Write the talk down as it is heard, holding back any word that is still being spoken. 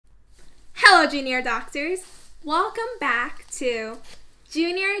Hello, Junior Doctors. Welcome back to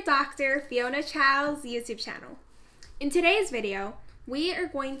Junior Doctor Fiona Chow's YouTube channel. In today's video, we are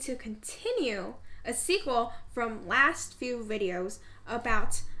going to continue a sequel from last few videos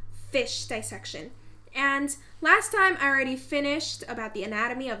about fish dissection. And last time I already finished about the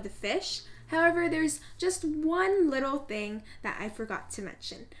anatomy of the fish. However, there's just one little thing that I forgot to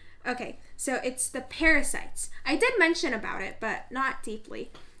mention. Okay, so it's the parasites. I did mention about it, but not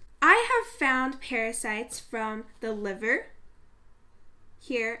deeply. I have found parasites from the liver.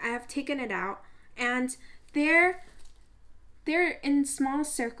 Here, I have taken it out, and they're in small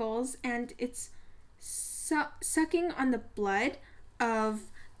circles, and it's sucking on the blood of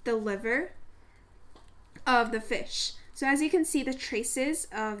the liver of the fish. So as you can see, the traces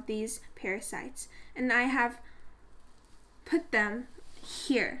of these parasites, and I have put them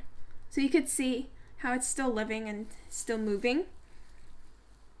here. So you could see how it's still living and still moving.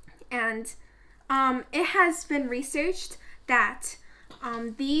 And it has been researched that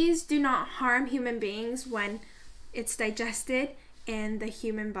these do not harm human beings when it's digested in the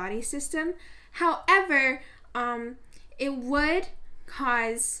human body system. However, it would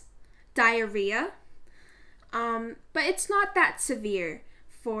cause diarrhea, but it's not that severe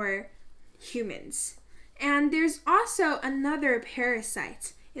for humans. And there's also another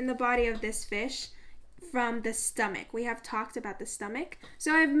parasite in the body of this fish from the stomach. We have talked about the stomach.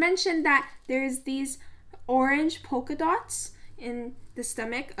 So I've mentioned that there's these orange polka dots in the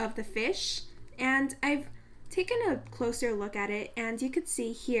stomach of the fish, and I've taken a closer look at it, and you could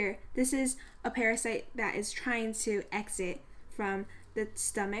see here, this is a parasite that is trying to exit from the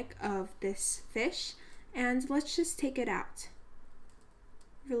stomach of this fish. And let's just take it out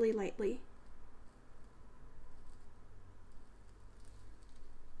really lightly.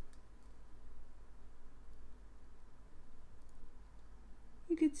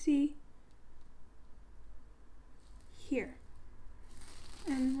 You could see here.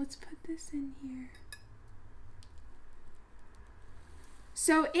 And let's put this in here.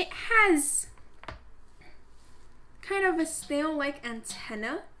 So it has kind of a snail-like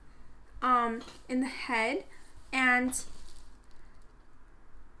antenna in the head, and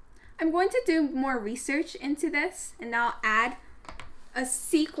I'm going to do more research into this, and I'll add a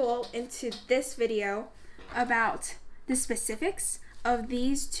sequel into this video about the specifics of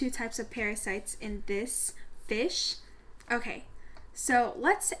these two types of parasites in this fish. Okay, so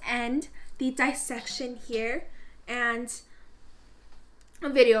let's end the dissection here, and a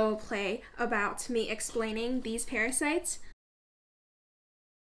video will play about me explaining these parasites.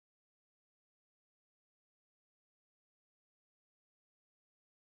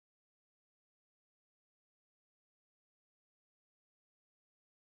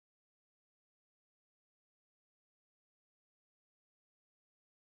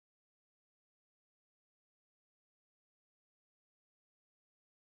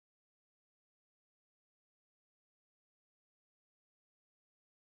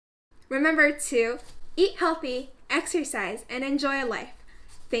 Remember to eat healthy, exercise, and enjoy life.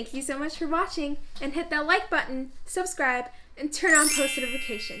 Thank you so much for watching, and hit that like button, subscribe, and turn on post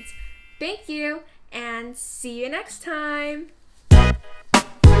notifications. Thank you, and see you next time.